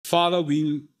Father,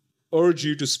 we urge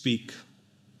you to speak.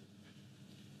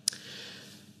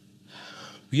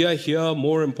 We are here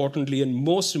more importantly and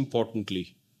most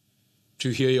importantly to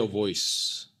hear your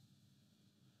voice,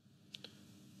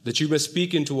 that you may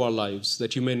speak into our lives,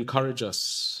 that you may encourage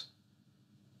us.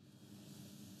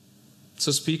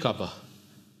 So speak, Abba.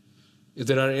 If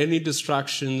there are any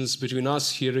distractions between us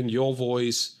hearing your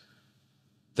voice,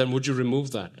 then would you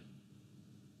remove that?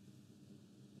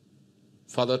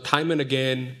 Father, time and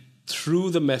again, through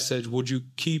the message, would you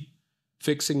keep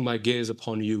fixing my gaze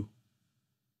upon you?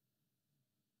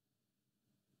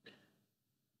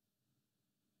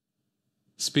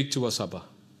 Speak to us, Abba.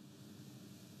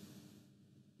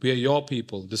 We are your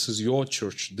people. This is your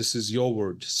church. This is your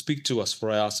word. Speak to us,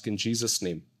 for I ask in Jesus'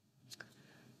 name.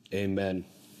 Amen.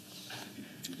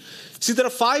 See, there are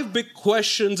 5 big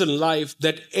questions in life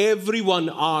that everyone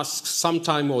asks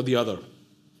sometime or the other.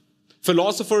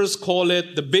 Philosophers call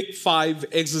it the big 5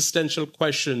 existential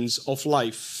questions of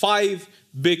life. 5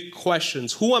 big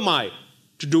questions. Who am I?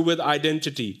 To do with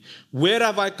identity. Where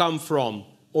have I come from?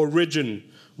 Origin.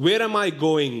 Where am I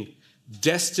going?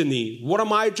 Destiny. What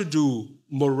am I to do?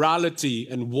 Morality.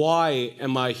 And why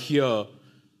am I here?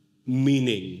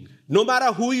 Meaning. No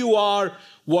matter who you are,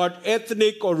 what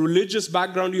ethnic or religious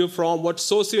background you're from, what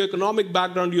socioeconomic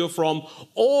background you're from,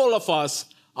 all of us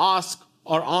ask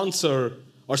or answer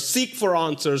or seek for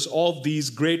answers of these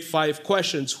great 5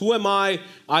 questions. Who am I?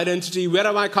 Identity. Where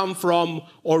have I come from?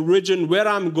 Origin. Where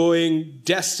I'm going?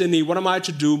 Destiny. What am I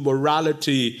to do?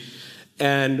 Morality.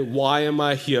 And why am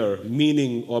I here?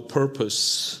 Meaning or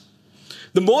purpose.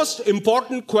 The most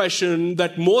important question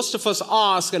that most of us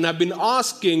ask and have been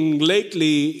asking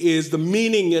lately is the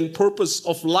meaning and purpose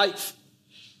of life.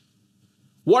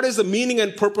 What is the meaning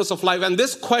and purpose of life? And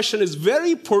this question is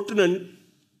very pertinent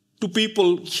to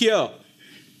people here.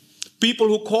 People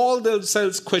who call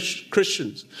themselves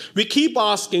Christians. We keep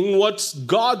asking, what's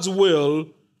God's will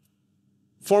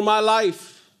for my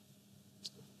life?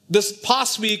 This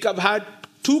past week, I've had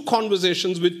 2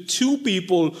 conversations with 2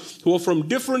 people who are from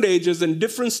different ages and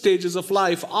different stages of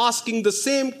life, asking the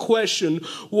same question,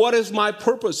 what is my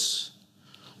purpose?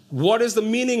 What is the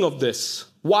meaning of this?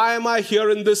 Why am I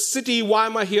here in this city? Why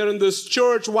am I here in this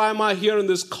church? Why am I here in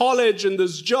this college, in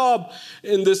this job,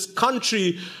 in this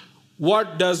country?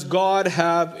 What does God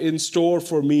have in store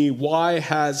for me? Why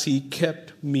has He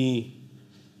kept me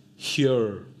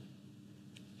here?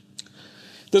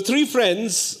 The 3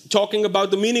 friends talking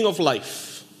about the meaning of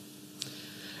life.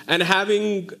 And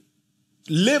having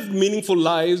lived meaningful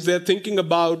lives, they're thinking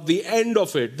about the end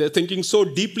of it. They're thinking so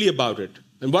deeply about it.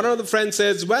 And one of the friends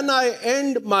says, when I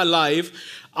end my life,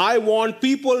 I want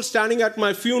people standing at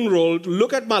my funeral to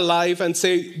look at my life and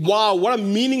say, wow, what a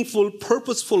meaningful,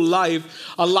 purposeful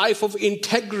life, a life of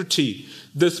integrity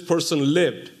this person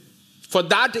lived. For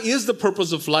that is the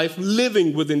purpose of life,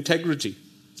 living with integrity.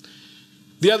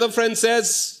 The other friend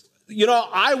says,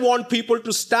 I want people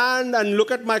to stand and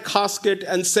look at my casket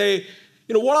and say,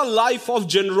 what a life of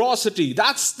generosity.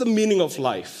 That's the meaning of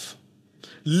life.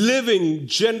 Living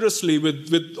generously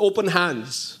with open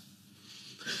hands.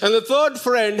 And the third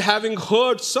friend, having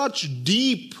heard such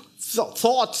deep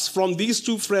thoughts from these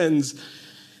 2 friends,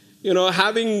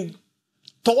 having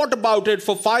thought about it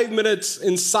for 5 minutes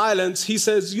in silence, he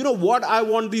says, you know what I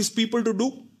want these people to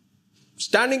do?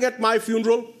 Standing at my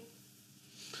funeral,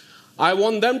 I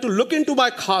want them to look into my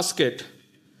casket,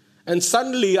 and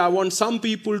suddenly I want some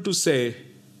people to say,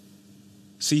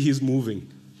 see, he's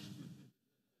moving.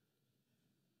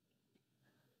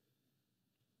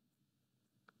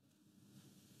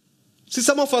 See,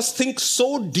 some of us think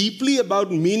so deeply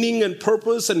about meaning and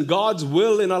purpose and God's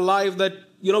will in our life that,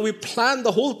 we plan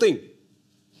the whole thing.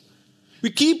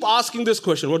 We keep asking this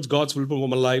question, what's God's will for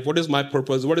my life? What is my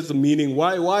purpose? What is the meaning?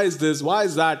 Why is this? Why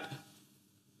is that?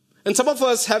 And some of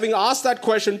us, having asked that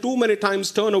question too many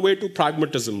times, turn away to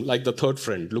pragmatism, like the third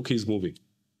friend. Look, he's moving.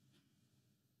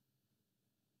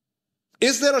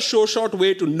 Is there a sure short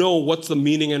way to know what's the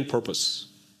meaning and purpose?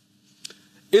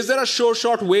 Is there a sure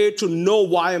short way to know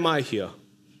why am I here?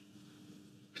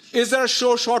 Is there a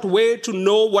sure short way to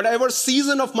know whatever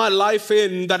season of my life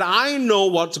in that I know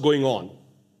what's going on?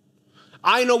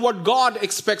 I know what God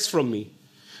expects from me.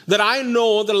 That I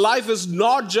know that life is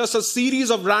not just a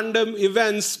series of random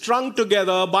events strung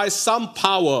together by some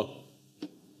power.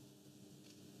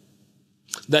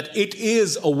 That it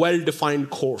is a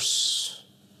well-defined course.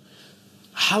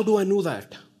 How do I know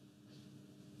that?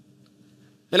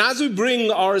 And as we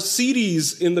bring our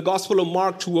series in the Gospel of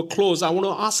Mark to a close, I want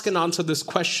to ask and answer this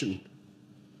question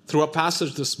through a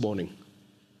passage this morning.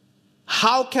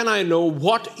 How can I know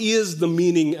what is the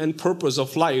meaning and purpose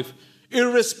of life,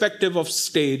 irrespective of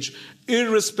stage,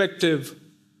 irrespective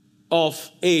of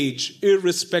age,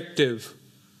 irrespective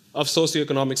of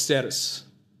socioeconomic status.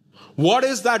 What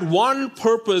is that one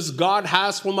purpose God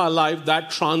has for my life that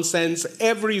transcends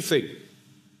everything?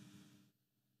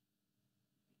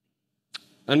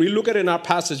 And we look at it in our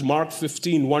passage, Mark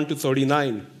 15, 1 to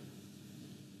 39.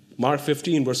 Mark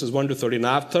 15, verses 1 to 39.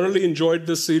 I've thoroughly enjoyed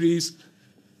this series.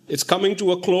 It's coming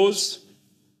to a close.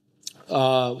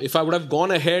 If I would have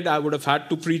gone ahead, I would have had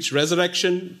to preach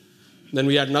resurrection. Then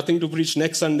we had nothing to preach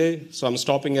next Sunday. So I'm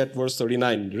stopping at verse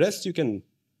 39. The rest you can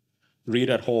read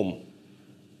at home.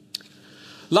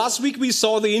 Last week we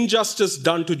saw the injustice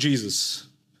done to Jesus.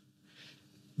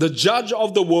 The judge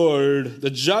of the world, the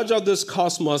judge of this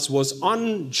cosmos, was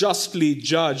unjustly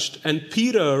judged, and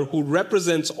Peter, who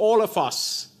represents all of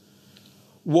us,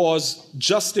 was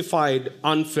justified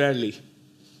unfairly.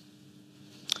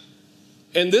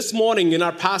 And this morning in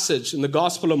our passage in the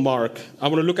Gospel of Mark, I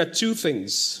want to look at two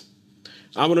things.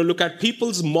 I want to look at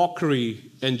people's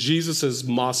mockery and Jesus'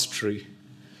 mastery.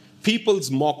 People's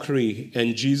mockery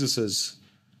and Jesus'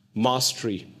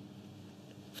 mastery.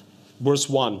 Verse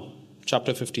 1,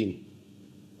 chapter 15.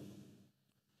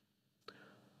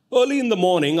 Early in the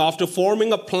morning, after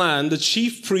forming a plan, the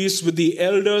chief priests with the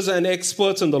elders and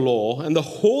experts in the law and the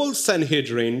whole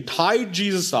Sanhedrin tied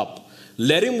Jesus up,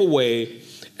 led him away,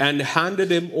 and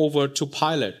handed him over to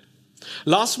Pilate.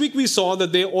 Last week we saw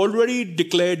that they already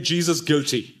declared Jesus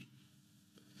guilty.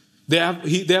 They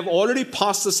have already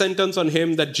passed the sentence on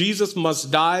him that Jesus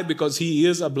must die because he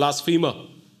is a blasphemer,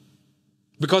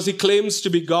 because he claims to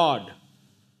be God.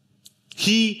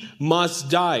 He must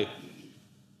die.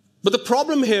 But the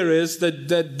problem here is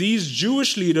that these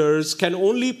Jewish leaders can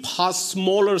only pass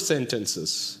smaller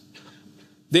sentences.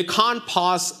 They can't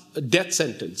pass a death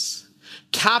sentence.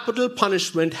 Capital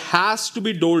punishment has to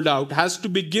be doled out, has to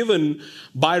be given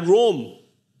by Rome.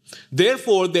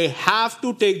 Therefore, they have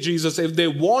to take Jesus. If they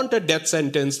want a death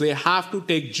sentence, they have to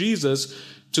take Jesus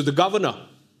to the governor.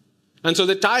 And so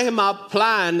they tie him up,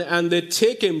 plan, and they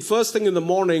take him first thing in the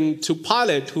morning to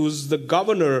Pilate, who's the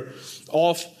governor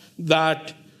of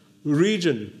that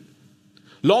region.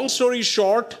 Long story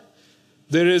short,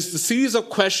 there is a series of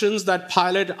questions that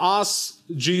Pilate asks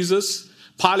Jesus.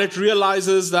 Pilate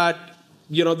realizes that,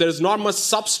 there's not much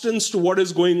substance to what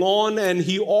is going on, and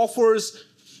he offers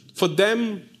for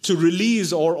them to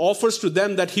release, or offers to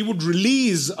them that he would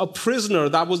release a prisoner.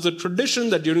 That was the tradition,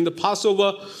 that during the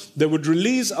Passover, they would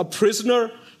release a prisoner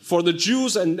for the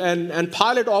Jews, and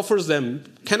Pilate offers them,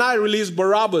 can I release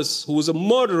Barabbas, who is a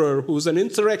murderer, who is an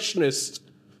insurrectionist?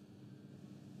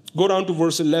 Go down to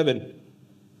verse 11.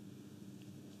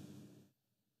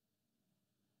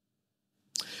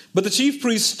 But the chief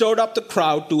priest stirred up the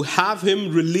crowd to have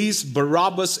him release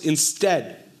Barabbas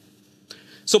instead.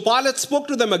 So Pilate spoke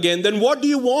to them again, then what do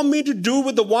you want me to do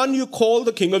with the one you call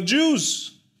the King of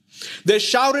Jews? They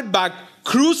shouted back,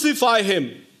 crucify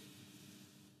him.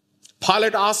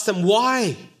 Pilate asked them,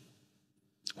 why?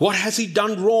 What has he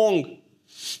done wrong?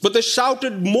 But they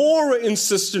shouted more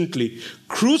insistently,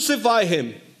 crucify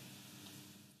him.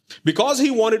 Because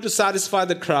he wanted to satisfy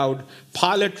the crowd,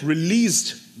 Pilate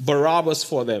released Barabbas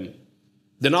for them.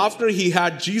 Then after he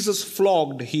had Jesus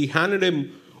flogged, he handed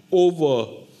him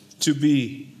over to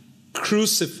be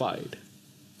crucified.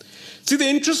 See, the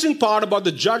interesting part about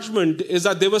the judgment is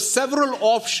that there were several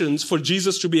options for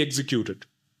Jesus to be executed.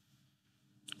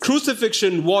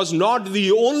 Crucifixion was not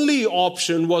the only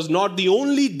option, was not the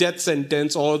only death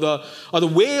sentence or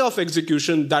the way of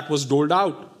execution that was doled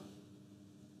out.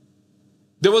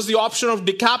 There was the option of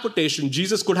decapitation.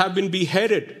 Jesus could have been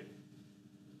beheaded.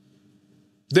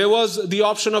 There was the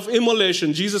option of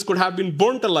immolation. Jesus could have been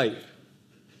burnt alive.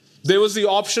 There was the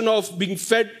option of being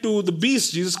fed to the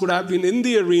beasts. Jesus could have been in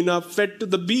the arena, fed to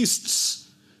the beasts.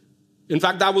 In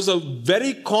fact, that was a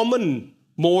very common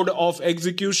mode of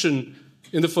execution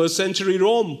in the first century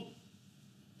Rome.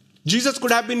 Jesus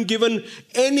could have been given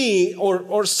any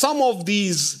or some of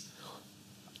these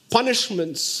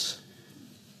punishments.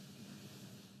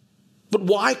 But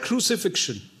why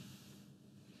crucifixion?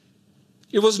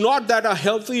 It was not that a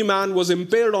healthy man was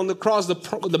impaled on the cross.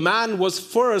 The man was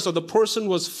first, or the person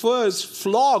was first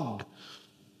flogged,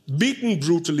 beaten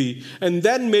brutally, and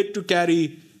then made to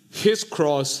carry his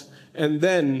cross, and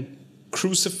then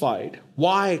crucified.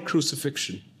 Why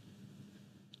crucifixion?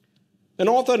 An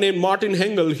author named Martin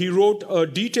Hengel, he wrote a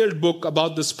detailed book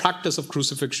about this practice of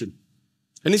crucifixion.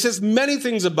 And he says many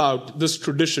things about this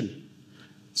tradition.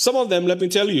 Some of them, let me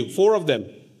tell you, 4 of them.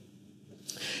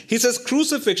 He says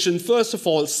crucifixion, first of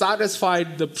all,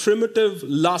 satisfied the primitive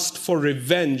lust for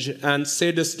revenge and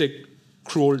sadistic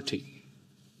cruelty.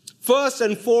 First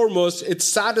and foremost, it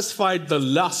satisfied the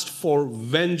lust for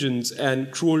vengeance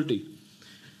and cruelty.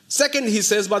 Second, he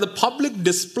says, by the public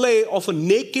display of a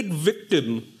naked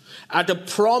victim at a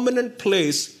prominent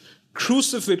place,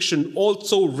 crucifixion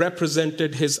also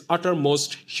represented his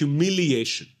uttermost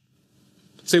humiliation.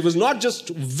 So it was not just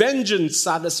vengeance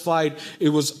satisfied, it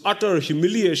was utter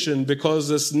humiliation, because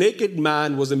this naked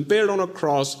man was impaled on a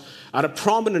cross at a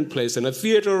prominent place, in a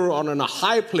theater or on a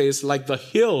high place like the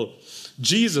hill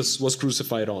Jesus was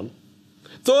crucified on.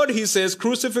 Third, he says,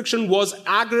 crucifixion was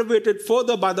aggravated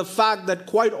further by the fact that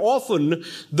quite often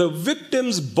the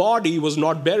victim's body was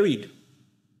not buried.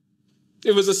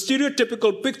 It was a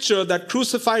stereotypical picture that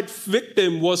crucified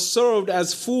victim was served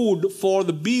as food for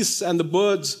the beasts and the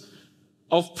birds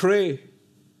of prey.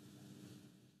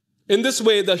 In this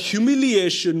way, the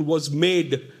humiliation was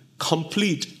made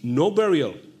complete, no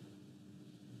burial.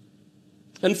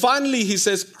 And finally, he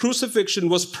says, crucifixion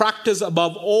was practiced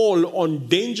above all on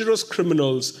dangerous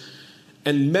criminals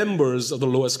and members of the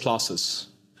lowest classes.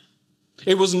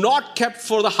 It was not kept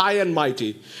for the high and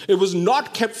mighty. It was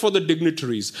not kept for the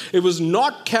dignitaries. It was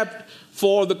not kept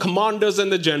for the commanders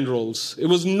and the generals. It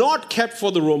was not kept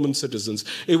for the Roman citizens.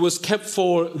 It was kept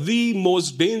for the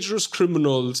most dangerous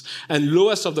criminals and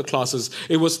lowest of the classes.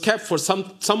 It was kept for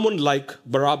someone like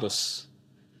Barabbas.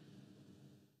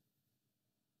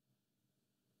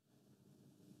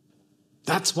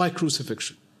 That's why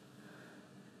crucifixion.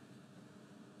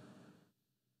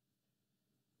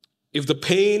 If the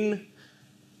pain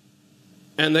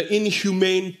and the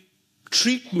inhumane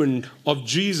treatment of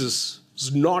Jesus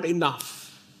is not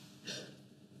enough,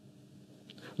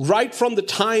 right from the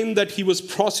time that he was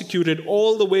prosecuted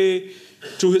all the way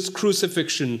to his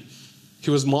crucifixion,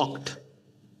 he was mocked.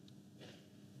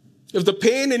 If the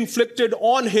pain inflicted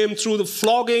on him through the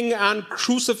flogging and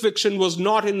crucifixion was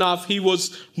not enough, he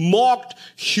was mocked,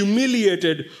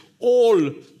 humiliated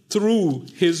all through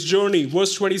his journey.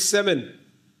 Verse 27.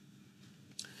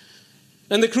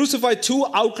 And they crucified two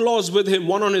outlaws with him,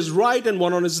 one on his right and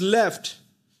one on his left.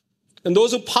 And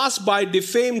those who passed by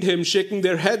defamed him, shaking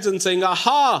their heads and saying,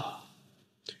 "Aha!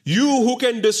 You who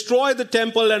can destroy the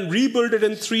temple and rebuild it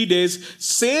in 3 days,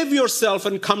 save yourself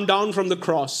and come down from the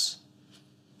cross."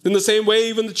 In the same way,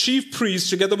 even the chief priests,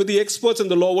 together with the experts in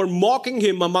the law, were mocking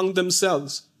him among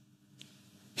themselves.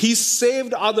 He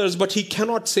saved others, but he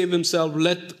cannot save himself.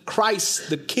 Let Christ,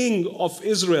 the King of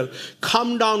Israel,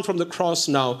 come down from the cross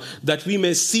now, that we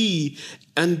may see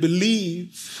and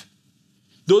believe.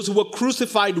 Those who were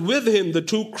crucified with him, the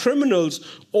two criminals,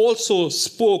 also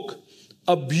spoke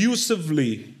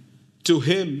abusively to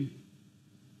him.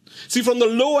 See, from the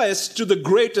lowest to the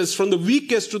greatest, from the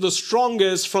weakest to the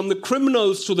strongest, from the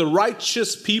criminals to the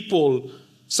righteous people,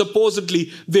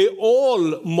 supposedly, they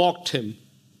all mocked him.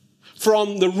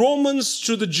 From the Romans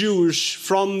to the Jewish,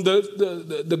 from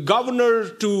the governor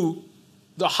to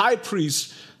the high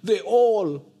priest, they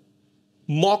all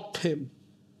mocked him.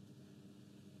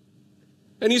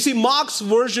 And you see, Mark's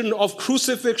version of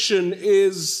crucifixion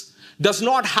does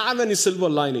not have any silver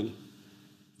lining.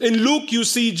 In Luke, you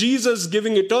see Jesus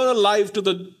giving eternal life to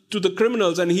the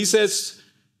criminals, and he says,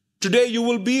 "Today you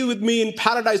will be with me in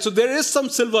paradise." So there is some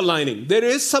silver lining. There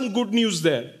is some good news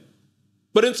there.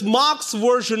 But in Mark's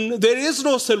version, there is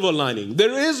no silver lining.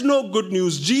 There is no good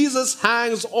news. Jesus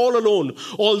hangs all alone.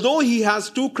 Although he has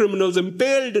two criminals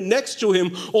impaled next to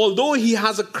him, although he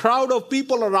has a crowd of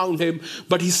people around him,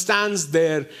 but he stands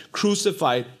there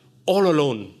crucified all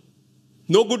alone.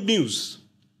 No good news.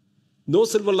 No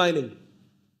silver lining.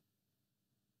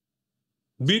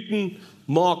 Beaten,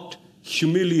 mocked,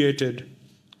 humiliated,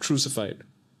 crucified.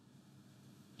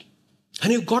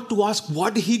 And you've got to ask,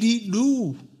 what did he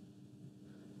do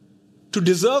to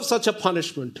deserve such a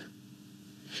punishment?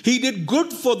 He did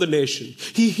good for the nation.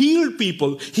 He healed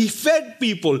people. He fed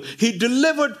people. He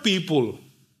delivered people.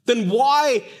 Then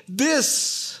why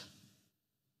this?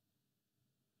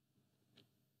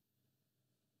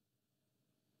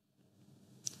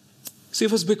 See,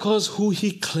 it was because who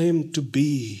he claimed to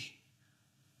be.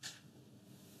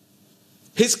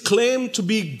 His claim to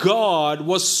be God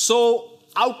was so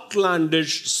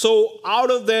outlandish, so out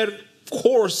of their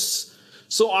course,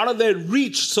 so out of their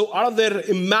reach, so out of their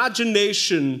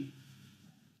imagination,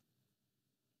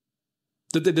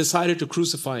 that they decided to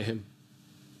crucify him.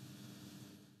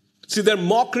 See, their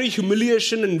mockery,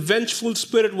 humiliation, and vengeful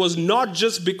spirit was not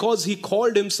just because he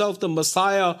called himself the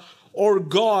Messiah or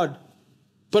God,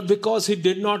 but because he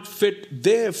did not fit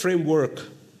their framework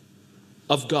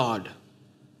of God.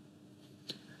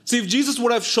 See, if Jesus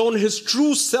would have shown his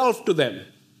true self to them,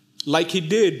 like he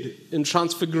did in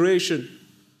Transfiguration,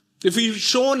 if he'd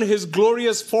shown his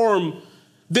glorious form,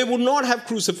 they would not have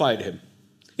crucified him.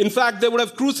 In fact, they would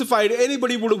have crucified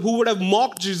anybody who would have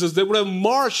mocked Jesus. They would have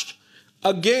marched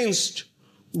against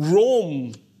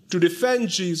Rome to defend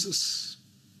Jesus.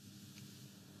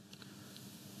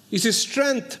 You see,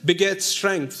 strength begets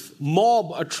strength.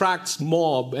 Mob attracts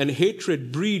mob, and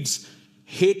hatred breeds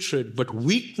hatred. But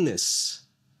weakness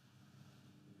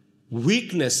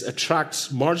attracts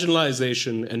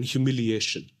marginalization and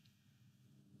humiliation.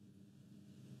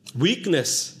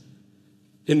 Weakness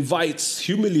invites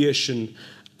humiliation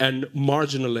and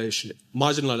marginalization.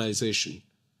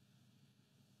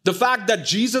 The fact that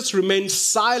Jesus remained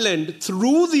silent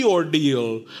through the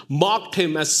ordeal marked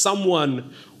him as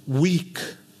someone weak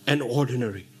and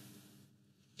ordinary.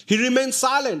 He remained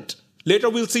silent. Later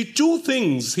we'll see two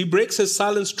things. He breaks his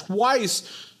silence twice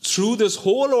through this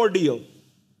whole ordeal.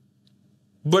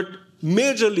 But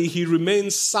majorly, he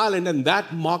remains silent, and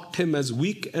that marked him as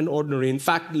weak and ordinary. In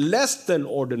fact, less than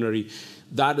ordinary.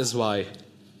 That is why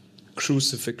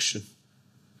crucifixion.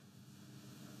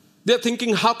 They're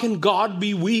thinking, how can God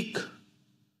be weak?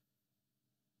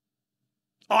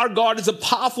 Our God is a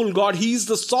powerful God. He's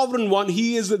the sovereign one.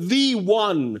 He is the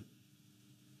one.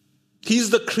 He's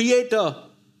the creator.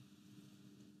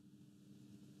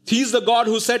 He's the God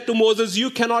who said to Moses, you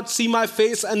cannot see my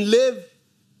face and live.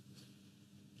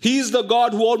 He's the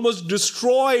God who almost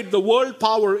destroyed the world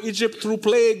power, Egypt, through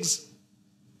plagues.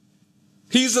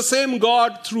 He's the same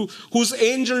God through whose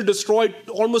angel destroyed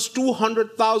almost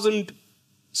 200,000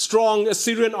 strong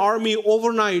Assyrian army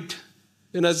overnight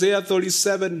in Isaiah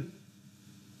 37.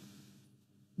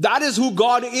 That is who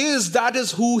God is. That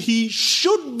is who he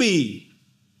should be.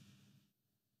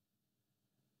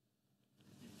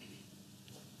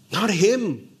 Not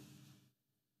him.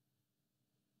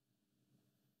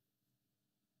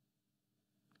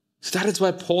 So that is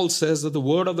why Paul says that the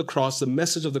word of the cross, the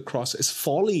message of the cross, is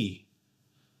folly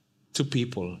to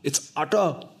people. It's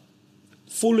utter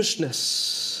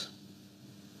foolishness.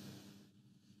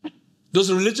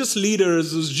 Those religious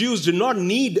leaders, those Jews, did not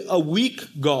need a weak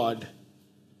God.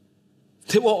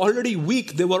 They were already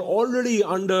weak. They were already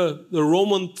under the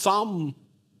Roman thumb.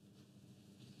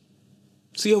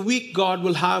 See, a weak God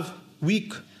will have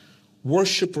weak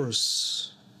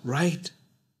worshippers, right?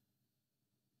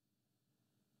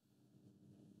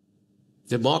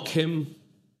 They mock him,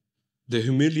 they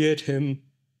humiliate him,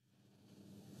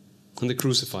 and they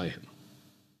crucify him.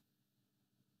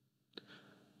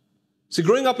 See,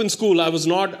 growing up in school, I was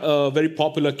not a very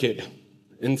popular kid.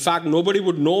 In fact, nobody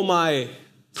would know my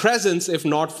presence if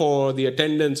not for the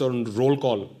attendance on roll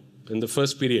call in the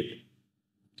first period.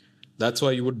 That's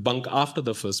why you would bunk after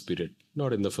the first period,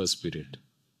 not in the first period.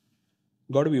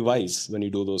 Got to be wise when you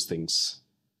do those things.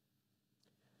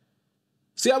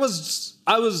 See, I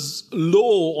was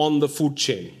low on the food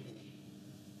chain.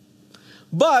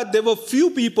 But there were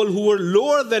few people who were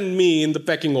lower than me in the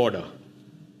pecking order.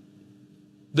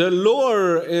 They're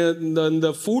lower in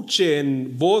the food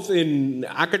chain, both in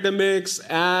academics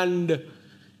and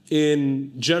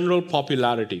in general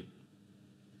popularity.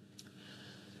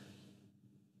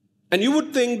 And you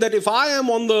would think that if I am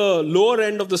on the lower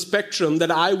end of the spectrum, that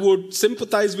I would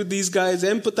sympathize with these guys,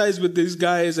 empathize with these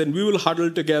guys, and we will huddle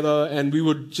together and we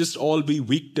would just all be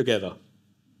weak together.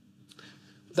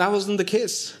 That wasn't the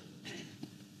case.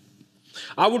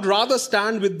 I would rather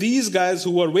stand with these guys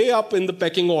who are way up in the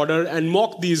pecking order and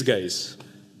mock these guys.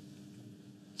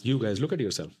 You guys, look at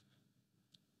yourself.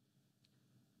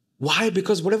 Why?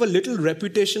 Because whatever little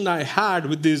reputation I had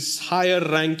with these higher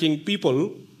ranking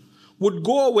people would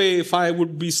go away if I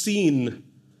would be seen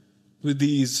with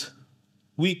these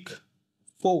weak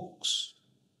folks.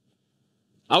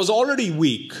 I was already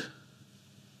weak.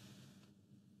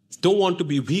 Don't want to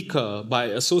be weaker by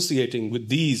associating with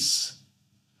these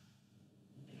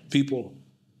people.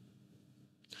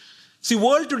 See,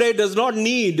 world today does not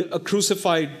need a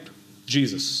crucified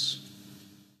Jesus.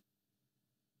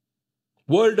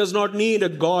 World does not need a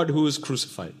God who is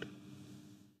crucified.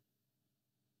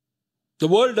 The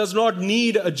world does not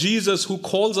need a Jesus who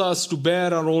calls us to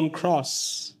bear our own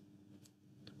cross.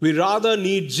 We rather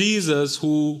need Jesus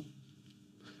who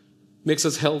makes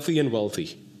us healthy and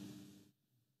wealthy.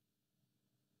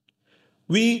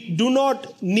 We do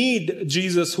not need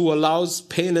Jesus who allows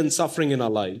pain and suffering in our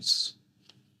lives.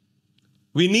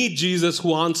 We need Jesus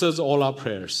who answers all our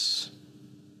prayers.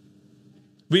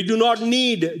 We do not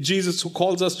need Jesus who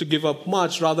calls us to give up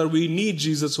much. Rather, we need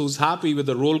Jesus who's happy with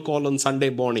the roll call on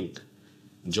Sunday morning.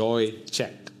 Joy,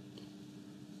 check.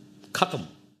 Khatam.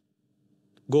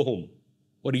 Go home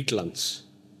or eat lunch.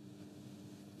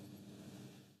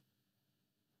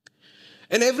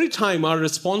 And every time our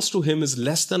response to him is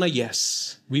less than a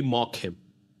yes, we mock him.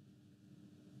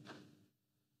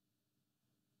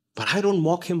 But I don't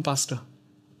mock him, Pastor.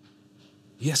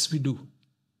 Yes, we do.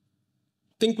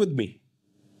 Think with me.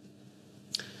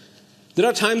 There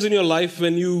are times in your life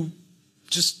when you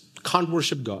just can't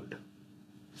worship God.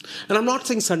 And I'm not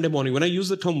saying Sunday morning. When I use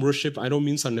the term worship, I don't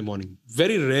mean Sunday morning.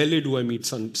 Very rarely do I mean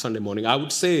Sunday morning. I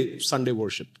would say Sunday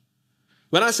worship.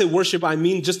 When I say worship, I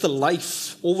mean just the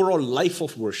life, overall life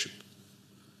of worship.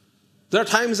 There are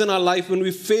times in our life when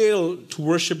we fail to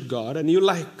worship God and you're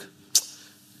like,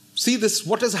 see this,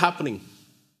 what is happening?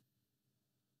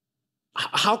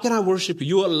 How can I worship you?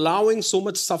 You're allowing so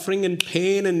much suffering and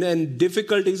pain and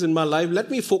difficulties in my life.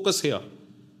 Let me focus here.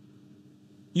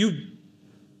 You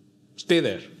stay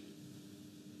there.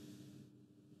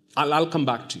 I'll come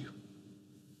back to you.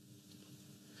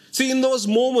 See, in those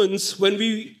moments when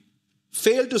we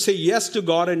fail to say yes to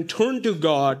God and turn to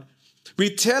God,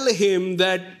 we tell him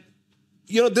that,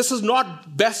 this is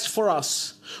not best for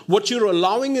us. What you're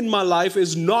allowing in my life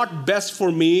is not best for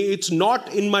me. It's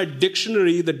not in my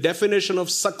dictionary, the definition of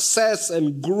success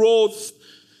and growth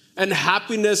and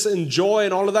happiness and joy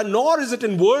and all of that, nor is it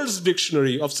in world's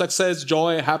dictionary of success,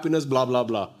 joy, happiness, blah, blah,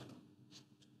 blah.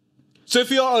 So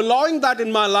if you're allowing that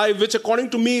in my life, which according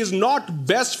to me is not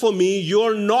best for me,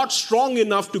 you're not strong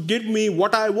enough to give me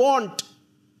what I want.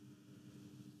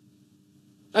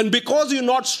 And because you're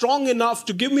not strong enough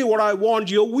to give me what I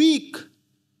want, you're weak.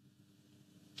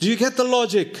 Do you get the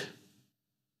logic?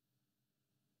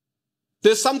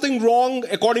 There's something wrong,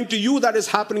 according to you, that is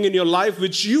happening in your life,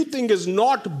 which you think is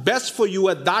not best for you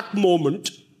at that moment.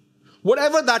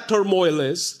 Whatever that turmoil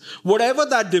is, whatever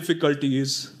that difficulty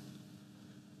is.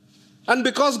 And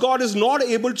because God is not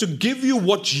able to give you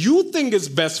what you think is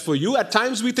best for you, at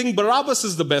times we think Barabbas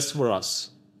is the best for us.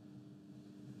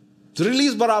 To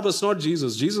release Barabbas, not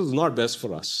Jesus. Jesus is not best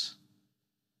for us.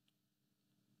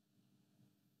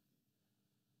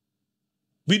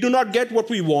 We do not get what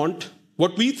we want,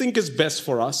 what we think is best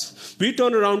for us. We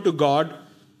turn around to God.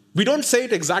 We don't say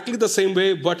it exactly the same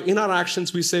way, but in our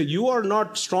actions we say, you are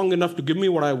not strong enough to give me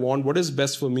what I want. What is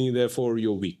best for me? Therefore,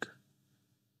 you're weak.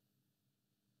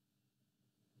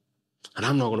 And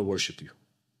I'm not going to worship you.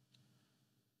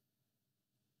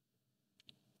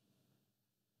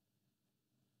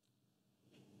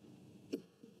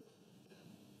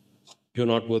 You're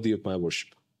not worthy of my worship.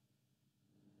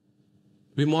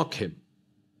 We mock him.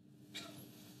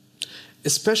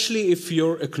 Especially if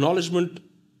your acknowledgement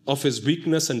of his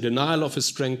weakness and denial of his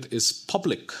strength is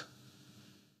public.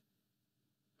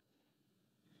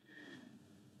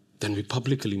 Then we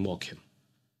publicly mock him.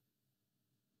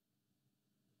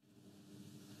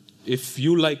 If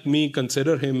you, like me,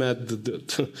 consider him at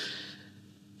the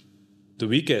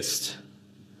weakest,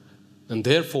 and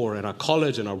therefore in our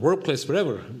college, in our workplace,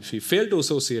 wherever, if you fail to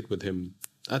associate with him,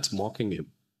 that's mocking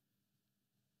him.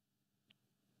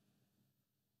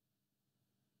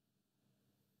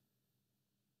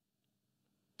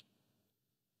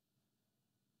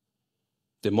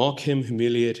 They mock him,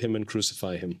 humiliate him, and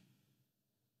crucify him.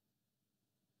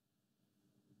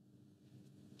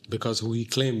 Because who he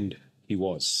claimed he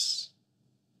was.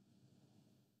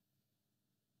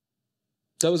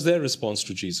 That was their response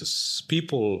to Jesus.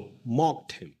 People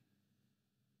mocked him.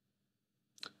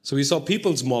 So we saw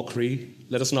people's mockery.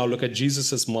 Let us now look at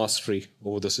Jesus' mastery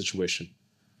over the situation.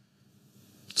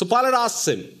 So Pilate asks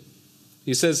him,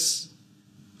 he says,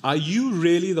 are you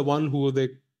really the one who they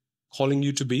calling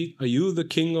you to be? Are you the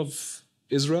king of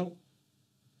Israel?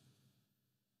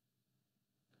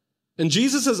 And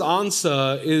Jesus'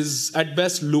 answer is at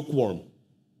best lukewarm.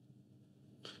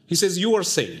 He says, you are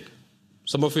saying.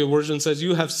 Some of your version says,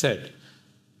 you have said.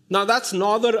 Now that's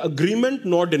neither agreement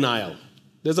nor denial.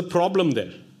 There's a problem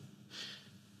there.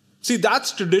 See,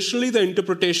 that's traditionally the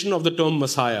interpretation of the term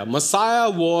Messiah. Messiah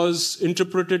was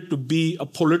interpreted to be a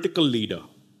political leader.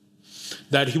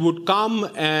 That he would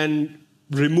come and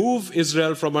remove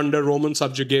Israel from under Roman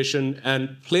subjugation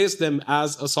and place them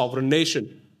as a sovereign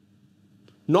nation,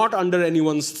 not under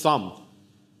anyone's thumb.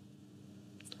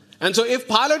 And so if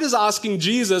Pilate is asking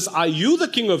Jesus, are you the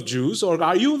king of Jews or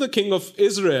are you the king of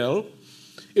Israel?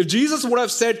 If Jesus would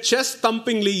have said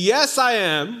chest-thumpingly, yes, I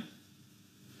am,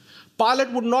 Pilate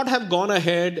would not have gone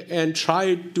ahead and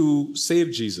tried to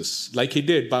save Jesus like he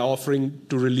did by offering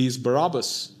to release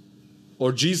Barabbas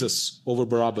or Jesus over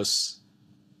Barabbas.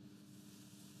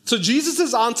 So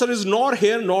Jesus' answer is nor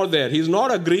here nor there. He's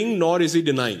not agreeing nor is he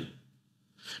denying.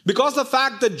 Because the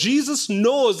fact that Jesus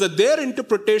knows that their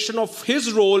interpretation of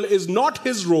his role is not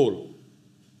his role.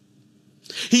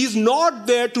 He's not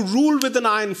there to rule with an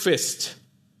iron fist.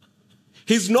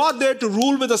 He's not there to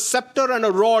rule with a scepter and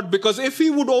a rod, because if he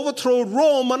would overthrow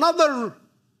Rome, another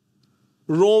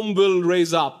Rome will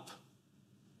raise up.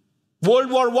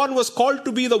 World War I was called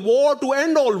to be the war to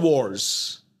end all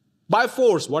wars. By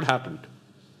force, what happened?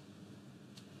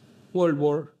 World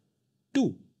War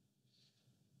II.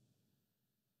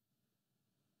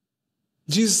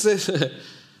 Jesus says,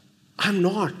 I'm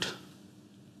not,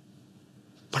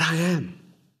 but I am.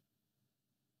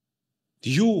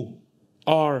 You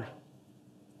are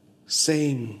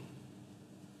saying.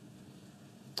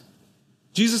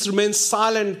 Jesus remains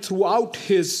silent throughout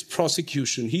his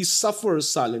prosecution. He suffers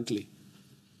silently.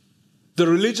 The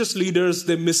religious leaders,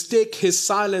 they mistake his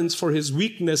silence for his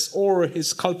weakness or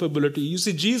his culpability. You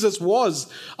see, Jesus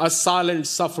was a silent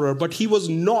sufferer, but he was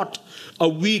not a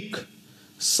weak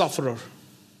sufferer.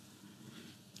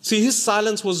 See, his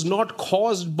silence was not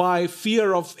caused by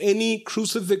fear of any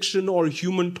crucifixion or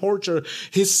human torture.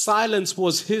 His silence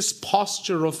was his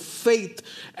posture of faith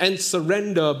and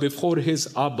surrender before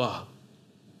his Abba.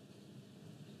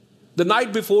 The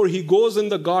night before he goes in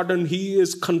the garden, he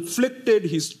is conflicted,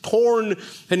 he's torn,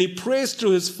 and he prays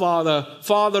to his Father,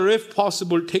 Father, if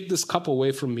possible, take this cup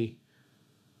away from me.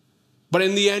 But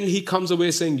in the end, he comes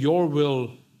away saying, your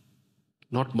will,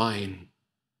 not mine.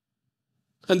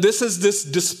 And this is this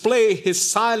display, his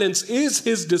silence is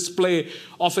his display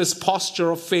of his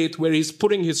posture of faith, where he's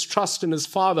putting his trust in his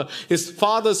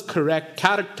Father's correct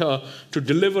character to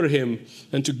deliver him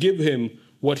and to give him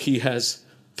what he has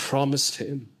promised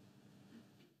him.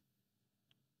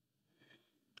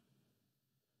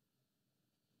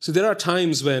 So there are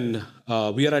times when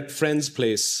we are at friend's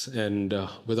place and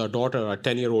with our daughter, our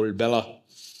 10-year-old Bella,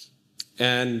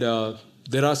 and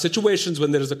there are situations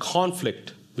when there is a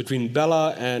conflict between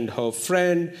Bella and her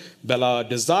friend. Bella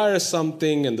desires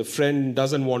something and the friend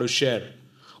doesn't want to share.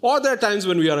 Or there are times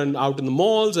when we are out in the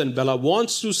malls and Bella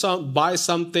wants to buy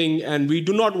something and we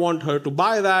do not want her to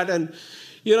buy that, and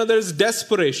there is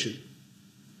desperation.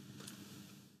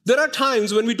 There are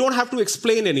times when we don't have to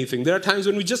explain anything. There are times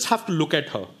when we just have to look at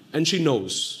her and she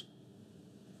knows.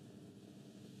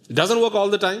 It doesn't work all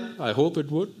the time. I hope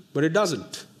it would, but it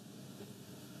doesn't.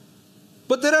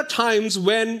 But there are times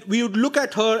when we would look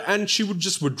at her and she would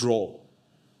just withdraw.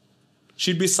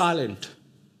 She'd be silent.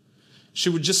 She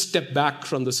would just step back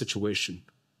from the situation.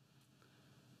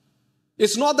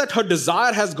 It's not that her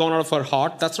desire has gone out of her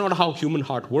heart. That's not how human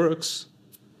heart works.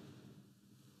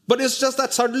 But it's just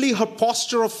that suddenly her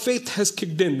posture of faith has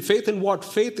kicked in. Faith in what?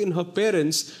 Faith in her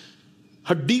parents.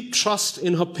 Her deep trust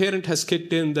in her parent has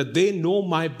kicked in, that they know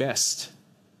my best.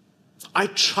 I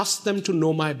trust them to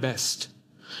know my best.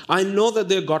 I know that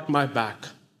they got my back.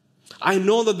 I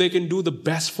know that they can do the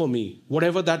best for me,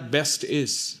 whatever that best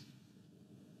is.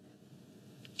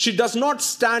 She does not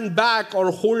stand back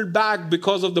or hold back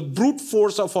because of the brute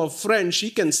force of her friend. She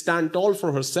can stand tall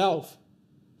for herself.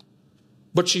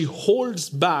 But she holds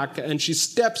back and she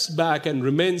steps back and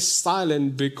remains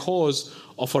silent because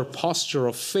of her posture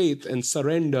of faith and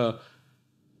surrender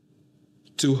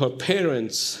to her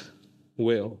parents'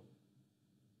 will.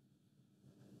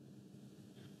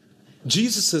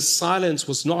 Jesus' silence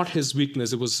was not his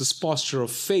weakness. It was his posture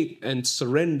of faith and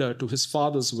surrender to his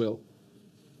Father's will.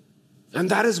 And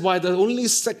that is why the only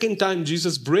second time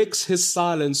Jesus breaks his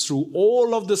silence through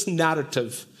all of this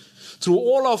narrative, through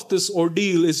all of this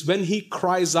ordeal, is when he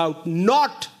cries out,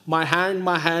 not my hand,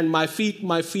 my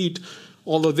feet,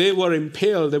 although they were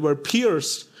impaled, they were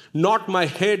pierced, not my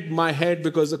head,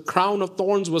 because a crown of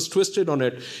thorns was twisted on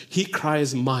it. He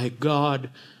cries, my God,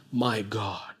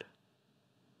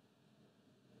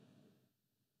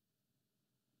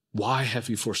 why have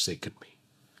you forsaken me?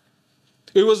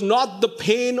 It was not the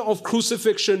pain of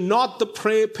crucifixion, not the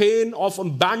pain of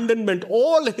abandonment.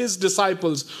 All his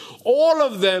disciples, all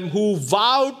of them who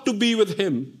vowed to be with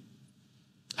him,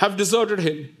 have deserted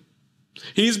him.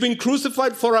 He's been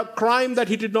crucified for a crime that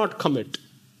he did not commit.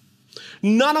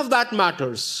 None of that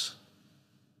matters.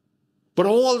 But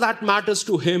all that matters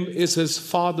to him is his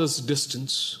Father's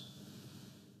distance.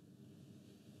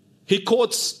 He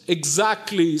quotes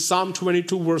exactly Psalm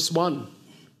 22, verse 1.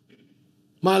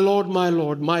 My Lord,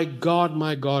 my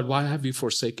God, why have you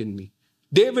forsaken me?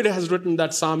 David has written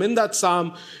that psalm. In that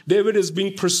psalm, David is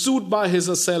being pursued by his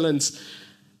assailants,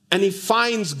 and he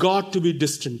finds God to be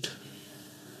distant.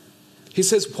 He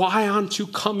says, why aren't you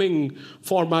coming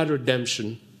for my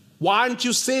redemption? Why aren't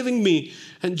you saving me?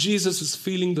 And Jesus is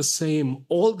feeling the same,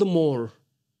 all the more,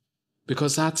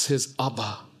 because that's his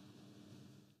Abba.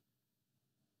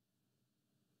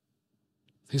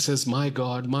 He says, my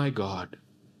God,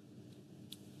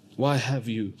 why have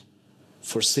you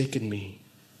forsaken me?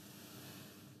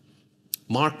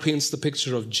 Mark paints the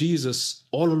picture of Jesus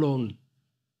all alone.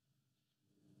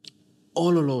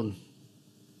 All alone.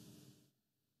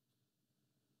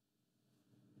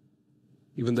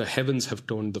 even the heavens have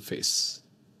turned the face.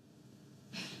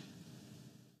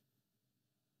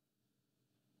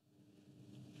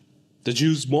 The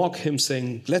Jews mock him,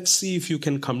 saying, let's see if you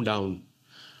can come down.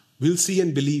 We'll see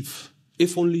and believe,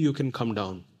 if only you can come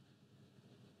down.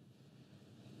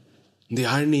 And the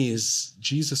irony is,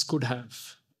 Jesus could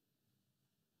have.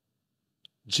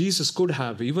 Jesus could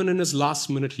have. Even in his last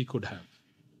minute, he could have.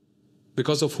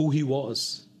 Because of who he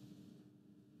was.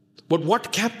 But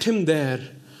what kept him there,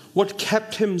 what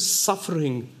kept him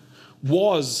suffering,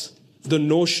 was the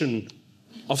notion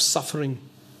of suffering.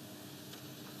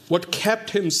 What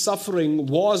kept him suffering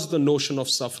was the notion of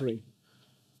suffering.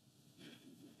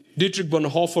 Dietrich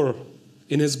Bonhoeffer,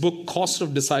 in his book, Cost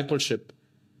of Discipleship,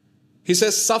 he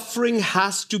says, suffering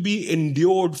has to be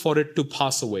endured for it to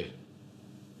pass away.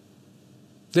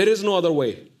 There is no other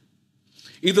way.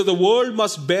 Either the world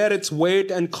must bear its weight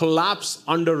and collapse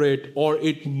under it, or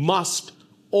it must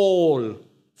all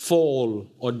fall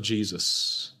on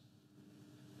Jesus.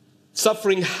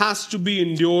 Suffering has to be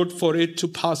endured for it to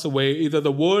pass away. Either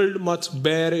the world must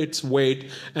bear its weight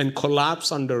and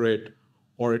collapse under it,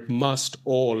 or it must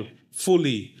all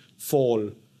fully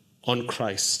fall on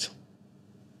Christ.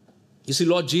 You see,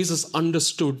 Lord Jesus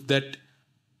understood that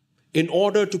in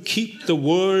order to keep the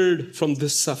world from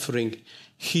this suffering,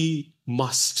 he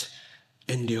must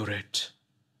endure it.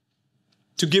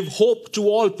 To give hope to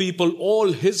all people,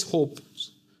 all his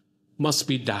hopes must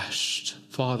be dashed.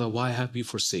 Father, why have you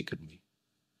forsaken me?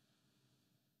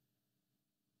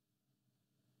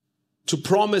 To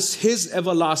promise his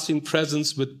everlasting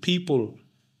presence with people,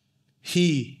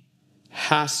 he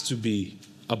has to be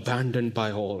abandoned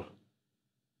by all.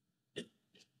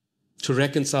 To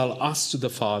reconcile us to the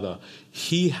Father,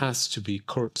 he has to be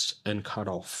cursed and cut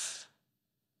off.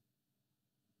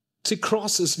 See,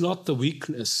 cross is not the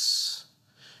weakness,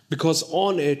 because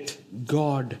on it,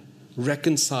 God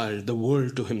reconciled the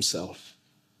world to himself.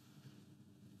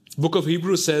 Book of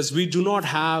Hebrews says, we do not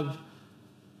have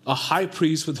a high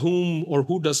priest with whom or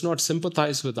who does not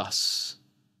sympathize with us,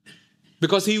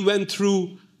 because he went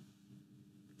through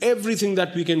everything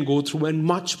that we can go through and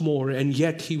much more, and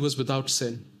yet he was without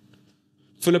sin.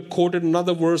 Philip quoted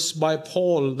another verse by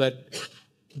Paul that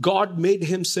God made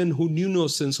him sin who knew no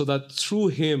sin, so that through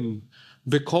him,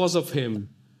 because of him,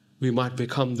 we might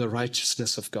become the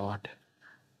righteousness of God.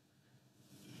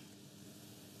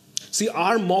 See,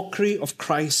 our mockery of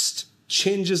Christ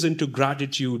changes into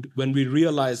gratitude when we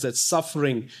realize that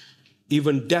suffering,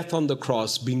 even death on the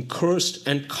cross, being cursed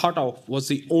and cut off, was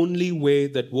the only way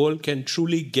that world can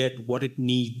truly get what it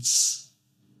needs,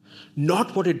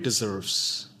 not what it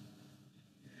deserves.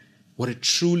 What it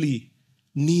truly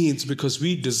needs, because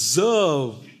we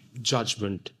deserve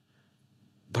judgment,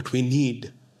 but we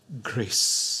need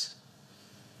grace.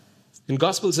 And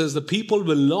Gospel says the people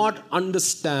will not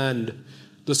understand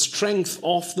the strength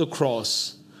of the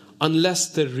cross unless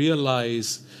they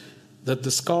realize that the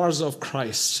scars of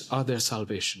Christ are their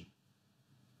salvation.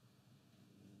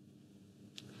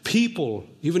 People,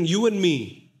 even you and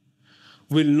me,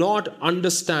 will not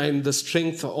understand the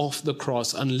strength of the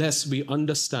cross unless we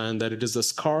understand that it is the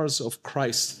scars of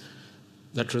Christ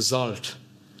that result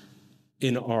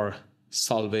in our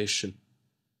salvation.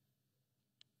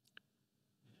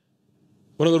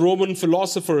 One of the Roman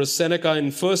philosophers, Seneca, in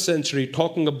 1st century,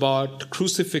 talking about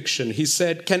crucifixion, he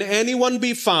said, can anyone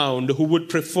be found who would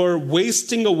prefer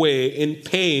wasting away in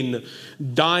pain,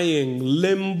 dying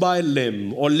limb by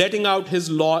limb, or letting out his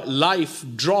life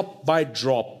drop by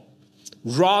drop,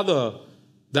 rather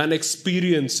than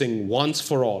experiencing once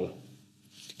for all?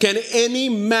 Can any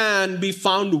man be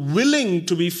found willing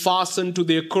to be fastened to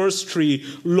the accursed tree,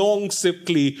 long,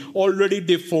 sickly, already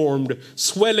deformed,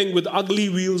 swelling with ugly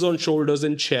wheals on shoulders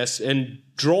and chest, and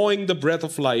drawing the breath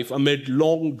of life amid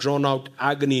long drawn-out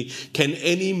agony? Can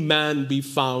any man be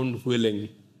found willing?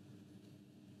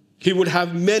 He would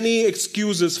have many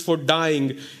excuses for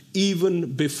dying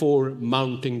even before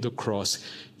mounting the cross.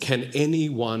 Can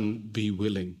anyone be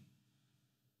willing?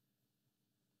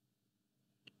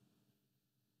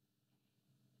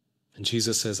 And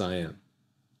Jesus says, I am.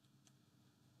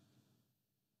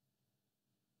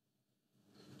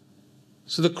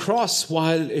 So the cross,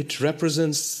 while it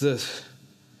represents the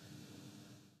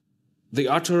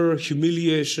utter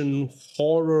humiliation,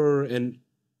 horror, and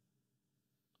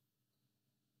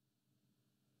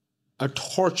a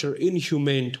torture,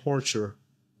 inhumane torture,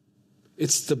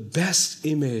 it's the best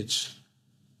image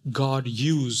God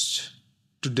used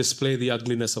to display the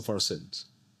ugliness of our sins.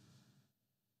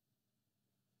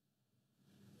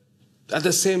 At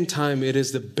the same time, it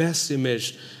is the best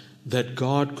image that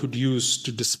God could use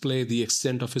to display the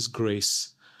extent of his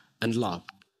grace and love.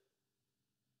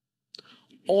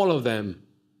 All of them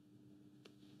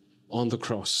on the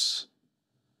cross.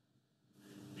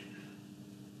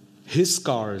 His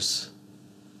scars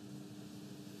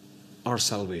are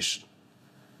salvation.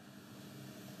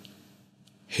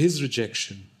 His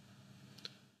rejection,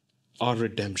 our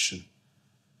redemption.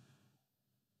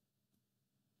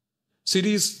 See,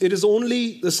 it is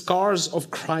only the scars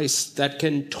of Christ that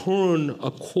can turn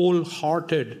a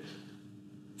cold-hearted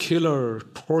killer,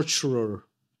 torturer,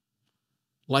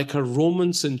 like a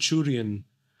Roman centurion,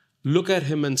 look at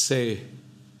him and say,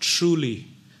 truly,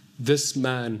 this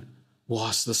man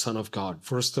was the Son of God.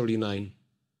 Verse 39.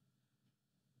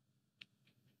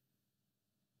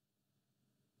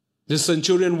 This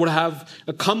centurion would have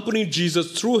accompanied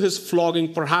Jesus through his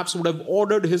flogging, perhaps would have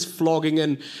ordered his flogging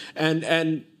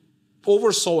and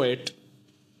oversaw it.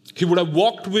 He would have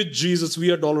walked with Jesus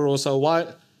via Dolorosa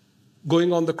while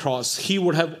going on the cross. He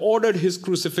would have ordered his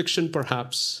crucifixion,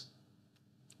 perhaps.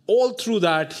 All through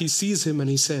that, he sees him and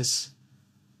he says,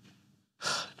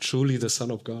 truly the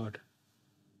Son of God.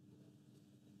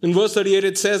 In verse 38,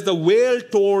 it says, the veil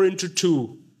tore into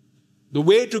two. The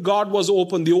way to God was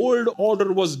open. The old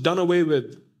order was done away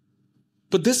with.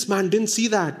 But this man didn't see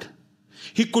that.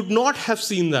 He could not have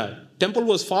seen that. Temple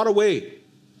was far away.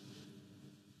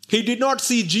 He did not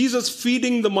see Jesus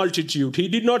feeding the multitude. He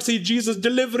did not see Jesus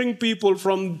delivering people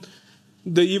from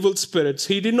the evil spirits.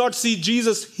 He did not see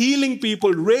Jesus healing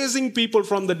people, raising people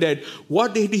from the dead.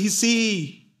 What did he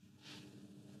see?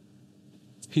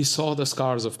 He saw the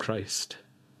scars of Christ.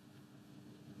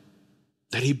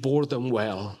 That he bore them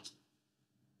well.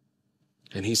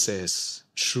 And he says,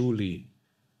 truly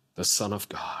the Son of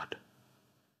God.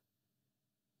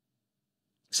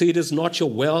 See, it is not your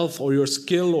wealth or your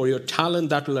skill or your talent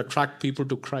that will attract people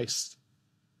to Christ.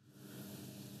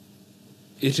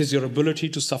 It is your ability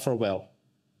to suffer well.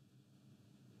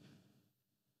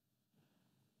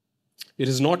 It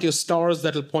is not your stars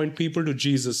that will point people to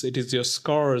Jesus. It is your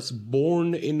scars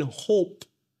born in hope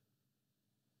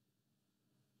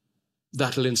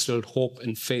that will instill hope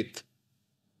and faith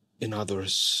in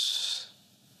others.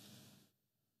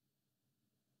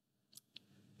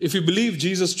 If you believe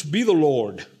Jesus to be the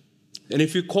Lord, and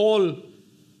if you call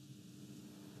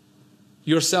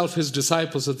yourself his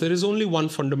disciples, that there is only one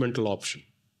fundamental option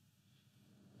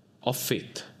of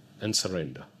faith and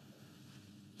surrender.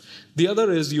 The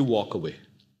other is you walk away.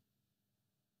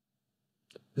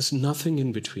 There's nothing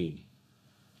in between.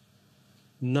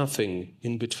 Nothing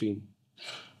in between.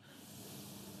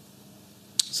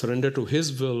 Surrender to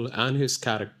his will and his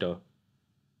character,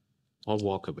 or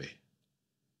walk away.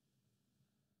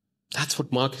 That's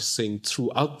what Mark is saying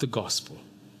throughout the gospel.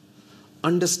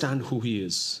 Understand who he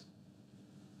is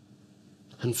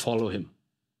and follow him.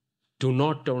 Do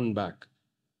not turn back.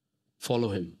 Follow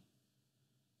him.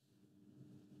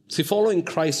 See, following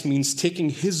Christ means taking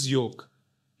his yoke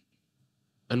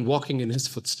and walking in his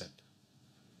footsteps.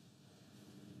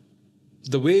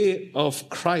 The way of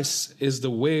Christ is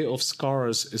the way of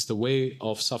scars, is the way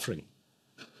of suffering.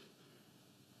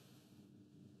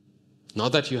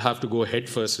 Not that you have to go head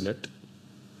first in it.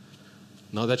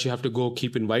 Not that you have to go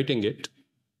keep inviting it.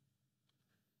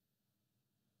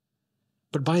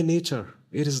 But by nature,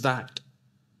 it is that.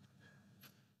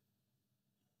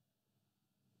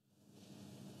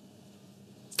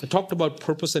 I talked about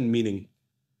purpose and meaning.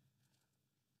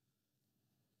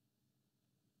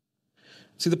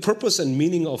 See, the purpose and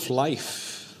meaning of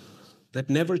life that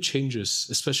never changes,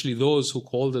 especially those who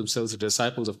call themselves the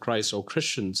disciples of Christ or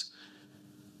Christians,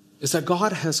 is that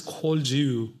God has called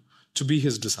you to be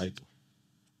his disciple.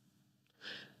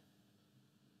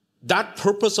 That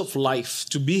purpose of life,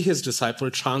 to be his disciple,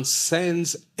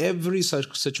 transcends every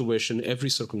situation,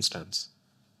 every circumstance.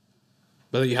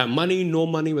 Whether you have money, no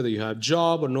money, whether you have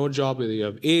job or no job, whether you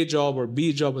have A job or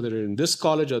B job, whether you're in this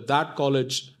college or that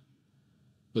college,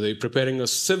 whether you're preparing a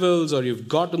civils or you've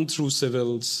gotten through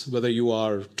civils, whether you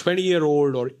are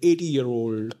 20-year-old or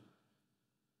 80-year-old,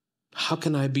 how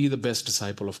can I be the best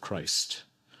disciple of Christ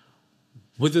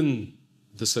within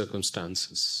the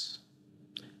circumstances?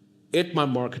 At my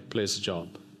marketplace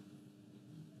job,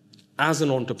 as an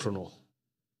entrepreneur,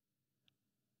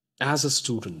 as a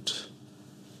student,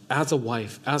 as a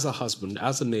wife, as a husband,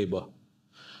 as a neighbor,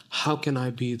 how can I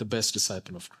be the best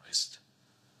disciple of Christ?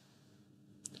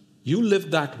 You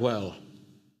live that well.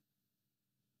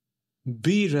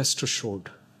 Be rest assured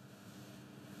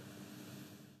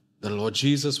the Lord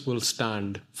Jesus will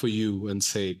stand for you and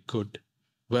say, good,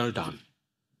 well done,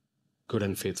 good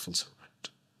and faithful servant.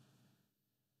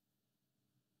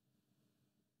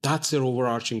 That's their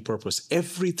overarching purpose.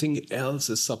 Everything else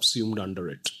is subsumed under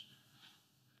it.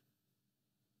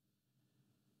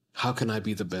 How can I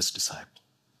be the best disciple?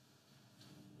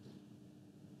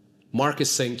 Mark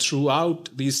is saying throughout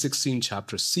these 16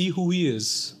 chapters, see who he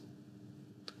is,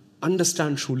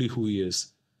 understand truly who he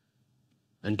is,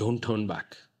 and don't turn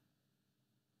back.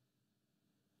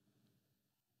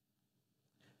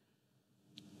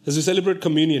 As we celebrate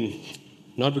communion,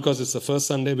 not because it's the first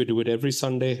Sunday, we do it every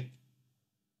Sunday,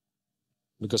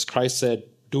 because Christ said,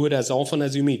 do it as often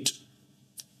as you meet.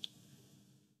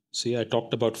 See, I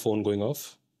talked about phone going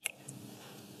off.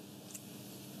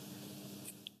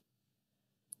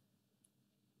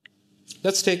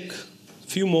 Let's take a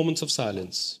few moments of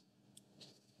silence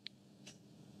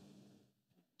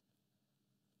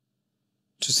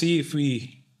to see if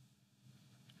we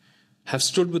have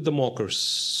stood with the mockers,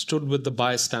 stood with the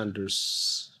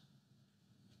bystanders,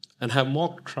 and have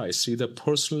mocked Christ, either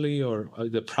personally or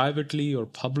either privately or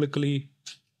publicly,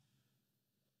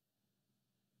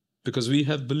 because we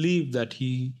have believed that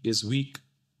he is weak.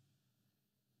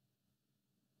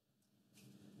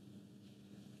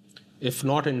 If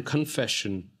not in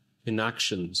confession, in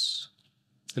actions,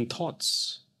 in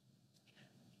thoughts.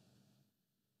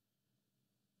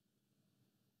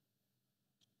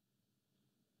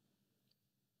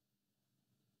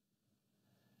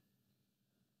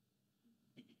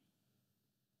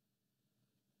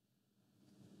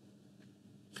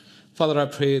 Father, I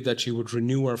pray that you would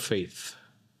renew our faith,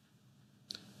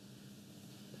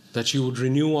 that you would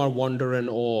renew our wonder and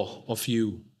awe of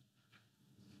you,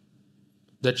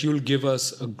 that you'll give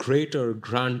us a greater,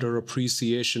 grander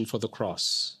appreciation for the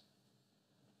cross.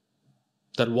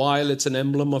 That while it's an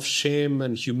emblem of shame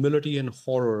and humility and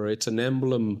horror, it's an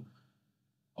emblem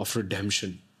of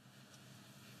redemption.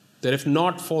 That if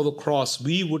not for the cross,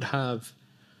 we would have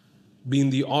been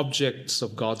the objects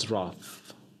of God's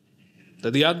wrath.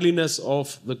 That the ugliness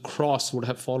of the cross would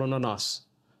have fallen on us,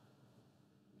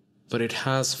 but it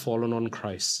has fallen on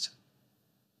Christ.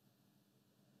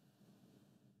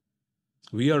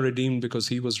 We are redeemed because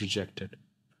he was rejected.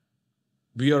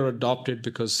 We are adopted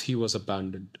because he was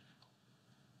abandoned.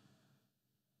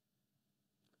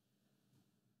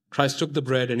 Christ took the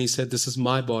bread and he said, this is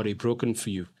my body broken for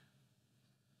you.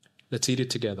 Let's eat it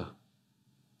together.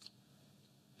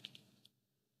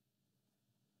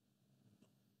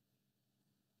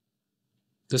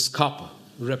 This cup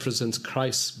represents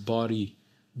Christ's body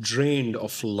drained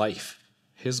of life,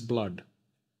 his blood.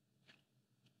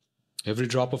 Every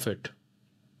drop of it,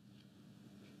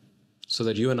 so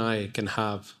that you and I can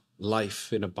have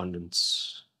life in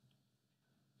abundance.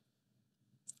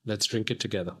 Let's drink it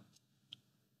together.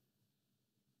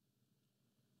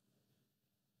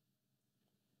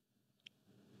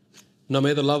 Now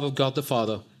may the love of God the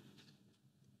Father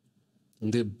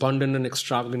and the abundant and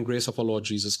extravagant grace of our Lord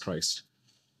Jesus Christ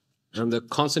and the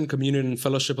constant communion and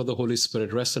fellowship of the Holy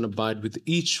Spirit rest and abide with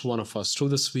each one of us through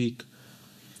this week,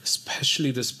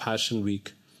 especially this Passion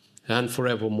Week, and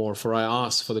forevermore. For I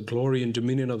ask for the glory and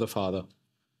dominion of the Father,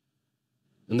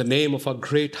 in the name of our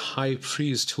great high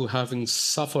priest, who having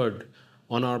suffered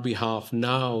on our behalf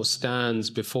now stands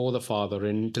before the Father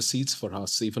and intercedes for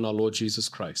us, even our Lord Jesus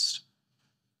Christ.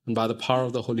 And by the power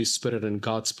of the Holy Spirit, and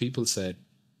God's people said,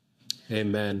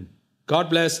 Amen. God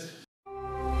bless.